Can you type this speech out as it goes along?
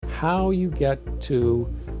how you get to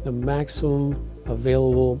the maximum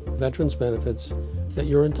available veterans benefits that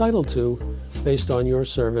you're entitled to based on your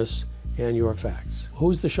service and your facts.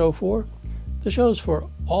 Who's the show for? The show's for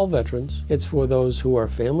all veterans. It's for those who are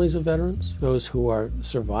families of veterans, those who are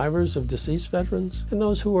survivors of deceased veterans, and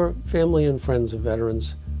those who are family and friends of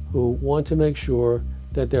veterans who want to make sure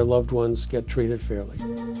that their loved ones get treated fairly.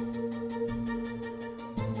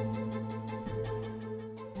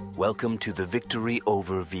 Welcome to the Victory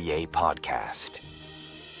Over VA podcast,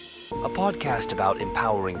 a podcast about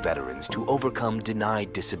empowering veterans to overcome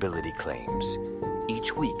denied disability claims.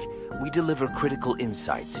 Each week, we deliver critical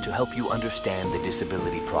insights to help you understand the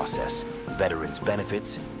disability process, veterans'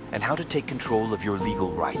 benefits, and how to take control of your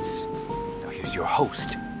legal rights. Now here's your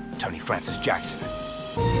host, Tony Francis Jackson.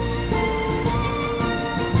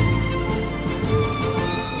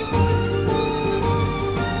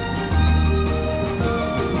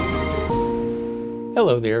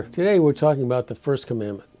 Hello there. Today we're talking about the first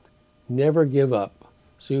commandment. Never give up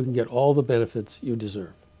so you can get all the benefits you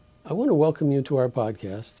deserve. I want to welcome you to our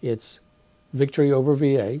podcast. It's Victory Over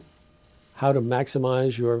VA, How to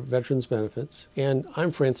Maximize Your Veterans Benefits. And I'm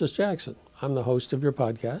Francis Jackson. I'm the host of your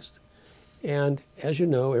podcast. And as you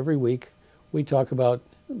know, every week we talk about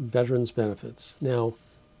veterans benefits. Now,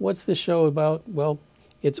 what's this show about? Well,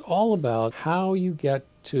 it's all about how you get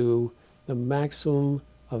to the maximum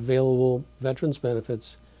available veterans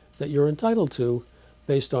benefits that you're entitled to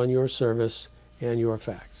based on your service and your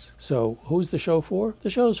facts. So who's the show for? The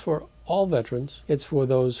show's for all veterans. It's for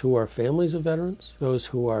those who are families of veterans, those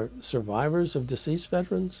who are survivors of deceased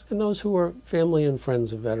veterans, and those who are family and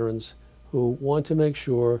friends of veterans who want to make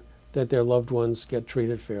sure that their loved ones get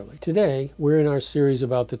treated fairly. Today, we're in our series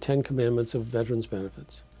about the 10 commandments of veterans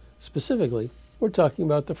benefits. Specifically, we're talking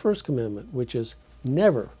about the first commandment, which is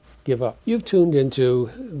never give up. You've tuned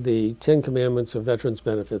into the 10 Commandments of Veterans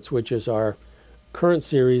Benefits, which is our current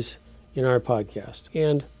series in our podcast.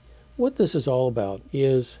 And what this is all about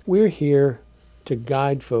is we're here to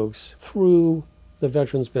guide folks through the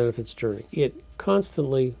veterans benefits journey. It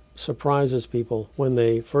constantly surprises people when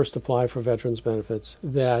they first apply for veterans benefits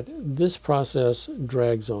that this process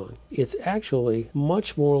drags on. It's actually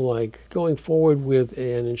much more like going forward with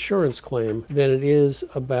an insurance claim than it is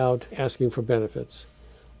about asking for benefits.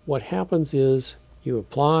 What happens is you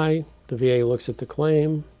apply, the VA looks at the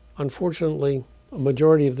claim. Unfortunately, a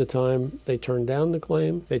majority of the time they turn down the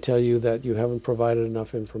claim. They tell you that you haven't provided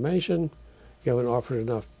enough information, you haven't offered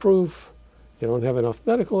enough proof, you don't have enough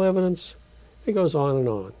medical evidence. It goes on and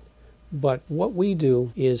on. But what we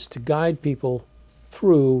do is to guide people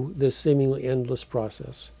through this seemingly endless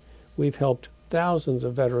process. We've helped thousands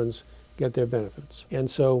of veterans get their benefits. And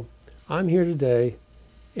so I'm here today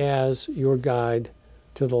as your guide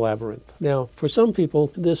to the labyrinth. Now, for some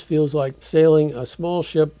people, this feels like sailing a small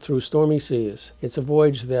ship through stormy seas. It's a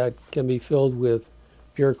voyage that can be filled with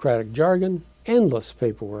bureaucratic jargon, endless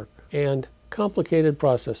paperwork, and complicated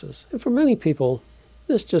processes. And for many people,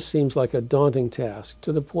 this just seems like a daunting task,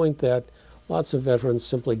 to the point that lots of veterans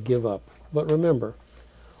simply give up. But remember,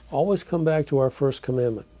 always come back to our first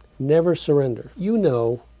commandment. Never surrender. You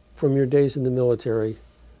know from your days in the military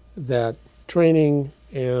that training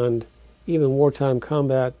and even wartime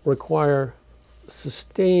combat require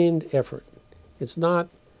sustained effort. It's not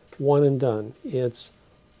one and done. It's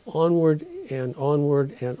onward and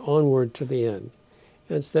onward and onward to the end.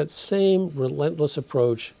 And it's that same relentless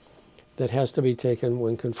approach that has to be taken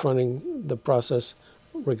when confronting the process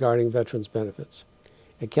regarding veterans benefits.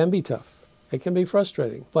 It can be tough. It can be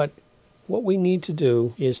frustrating. But what we need to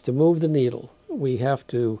do is to move the needle. We have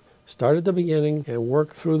to start at the beginning and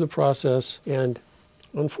work through the process. And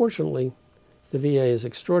unfortunately, the VA is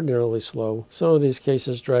extraordinarily slow. Some of these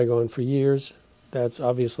cases drag on for years. That's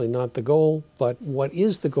obviously not the goal, but what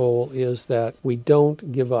is the goal is that we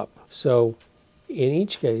don't give up. So in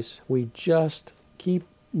each case, we just keep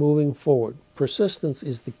moving forward. Persistence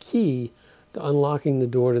is the key to unlocking the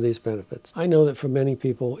door to these benefits. I know that for many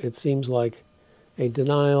people, it seems like a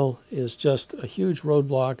denial is just a huge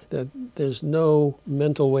roadblock, that there's no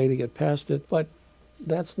mental way to get past it, but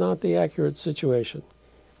that's not the accurate situation.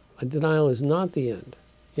 A denial is not the end.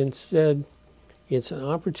 Instead, it's an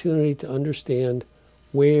opportunity to understand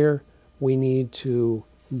where we need to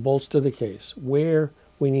bolster the case, where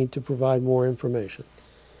we need to provide more information.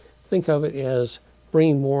 Think of it as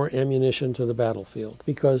bringing more ammunition to the battlefield,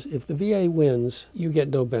 because if the VA wins, you get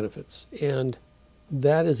no benefits. And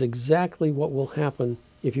that is exactly what will happen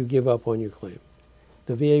if you give up on your claim.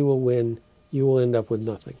 The VA will win, you will end up with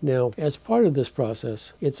nothing. Now, as part of this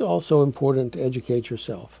process, it's also important to educate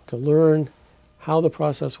yourself, to learn how the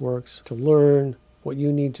process works, to learn what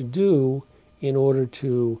you need to do in order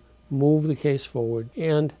to move the case forward,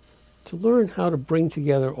 and to learn how to bring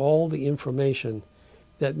together all the information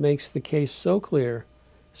that makes the case so clear,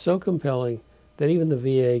 so compelling, that even the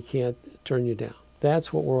VA can't turn you down.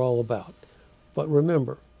 That's what we're all about. But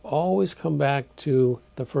remember, always come back to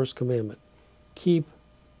the first commandment. Keep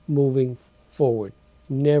moving forward.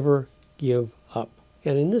 Never give up.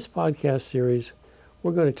 And in this podcast series,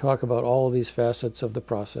 we're going to talk about all of these facets of the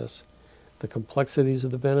process, the complexities of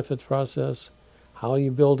the benefits process, how you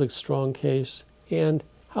build a strong case, and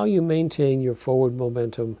how you maintain your forward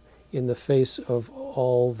momentum in the face of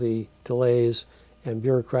all the delays and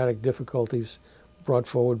bureaucratic difficulties brought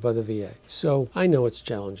forward by the VA. So I know it's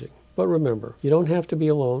challenging, but remember, you don't have to be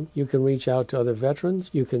alone. You can reach out to other veterans.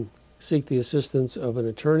 You can seek the assistance of an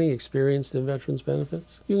attorney experienced in veterans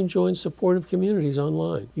benefits. You can join supportive communities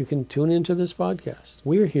online. You can tune into this podcast.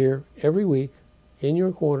 We're here every week in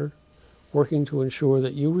your corner, working to ensure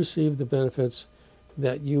that you receive the benefits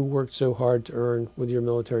that you worked so hard to earn with your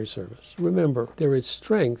military service. Remember, there is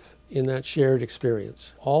strength in that shared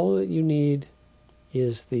experience. All that you need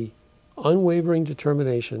is the unwavering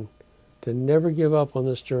determination to never give up on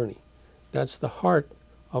this journey. That's the heart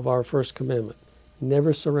of our first commandment.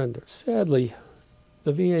 Never surrender. Sadly,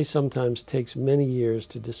 the VA sometimes takes many years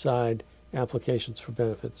to decide applications for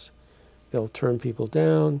benefits. They'll turn people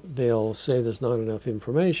down. They'll say there's not enough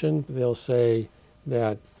information. They'll say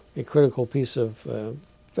that a critical piece of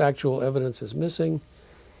factual evidence is missing.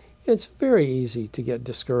 It's very easy to get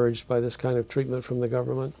discouraged by this kind of treatment from the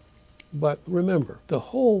government. But remember, the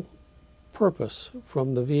whole purpose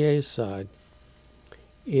from the VA's side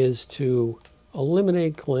is to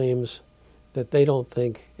eliminate claims that they don't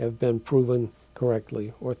think have been proven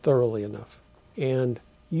correctly or thoroughly enough. And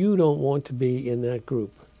you don't want to be in that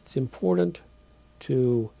group. It's important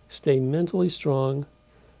to stay mentally strong,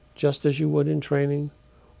 just as you would in training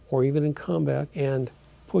or even in combat, and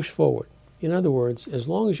push forward. In other words, as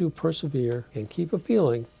long as you persevere and keep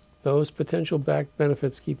appealing, those potential back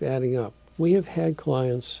benefits keep adding up. We have had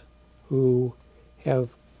clients who have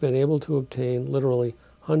been able to obtain literally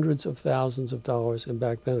hundreds of thousands of dollars in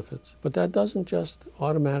back benefits. But that doesn't just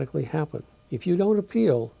automatically happen. If you don't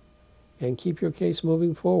appeal and keep your case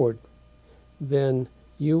moving forward, then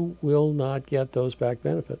you will not get those back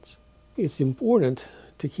benefits. It's important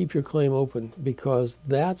to keep your claim open because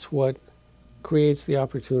that's what creates the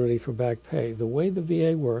opportunity for back pay. The way the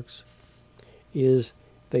VA works is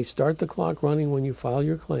they start the clock running when you file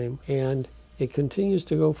your claim, and it continues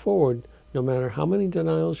to go forward no matter how many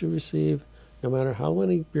denials you receive, no matter how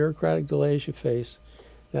many bureaucratic delays you face.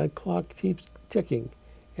 That clock keeps ticking.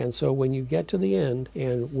 And so when you get to the end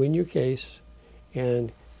and win your case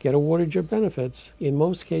and get awarded your benefits, in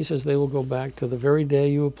most cases they will go back to the very day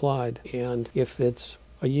you applied. And if it's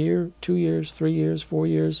a year, 2 years, 3 years, 4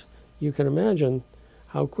 years, you can imagine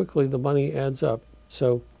how quickly the money adds up.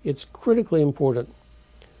 So it's critically important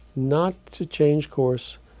not to change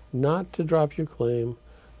course, not to drop your claim,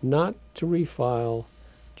 not to refile.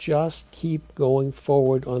 Just keep going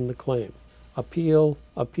forward on the claim. Appeal,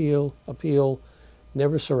 appeal, appeal.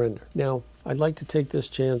 Never surrender. Now, I'd like to take this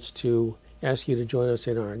chance to ask you to join us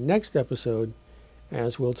in our next episode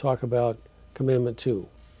as we'll talk about Commandment 2,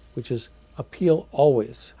 which is appeal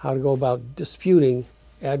always, how to go about disputing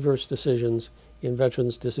adverse decisions in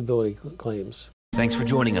veterans' disability claims. Thanks for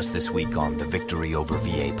joining us this week on the Victory Over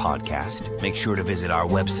VA podcast. Make sure to visit our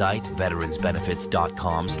website,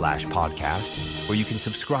 veteransbenefits.com/podcast, where you can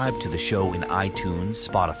subscribe to the show in iTunes,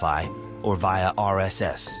 Spotify, or via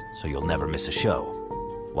RSS, so you'll never miss a show.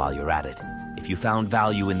 While you're at it, if you found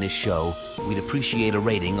value in this show, we'd appreciate a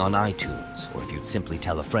rating on iTunes, or if you'd simply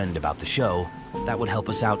tell a friend about the show, that would help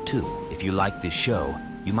us out too. If you like this show,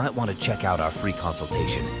 you might want to check out our free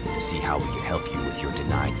consultation to see how we can help you with your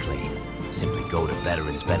denied claim. Simply go to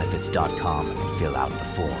veteransbenefits.com and fill out the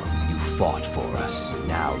form. You fought for us.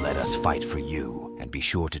 Now let us fight for you. And be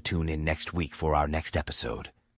sure to tune in next week for our next episode.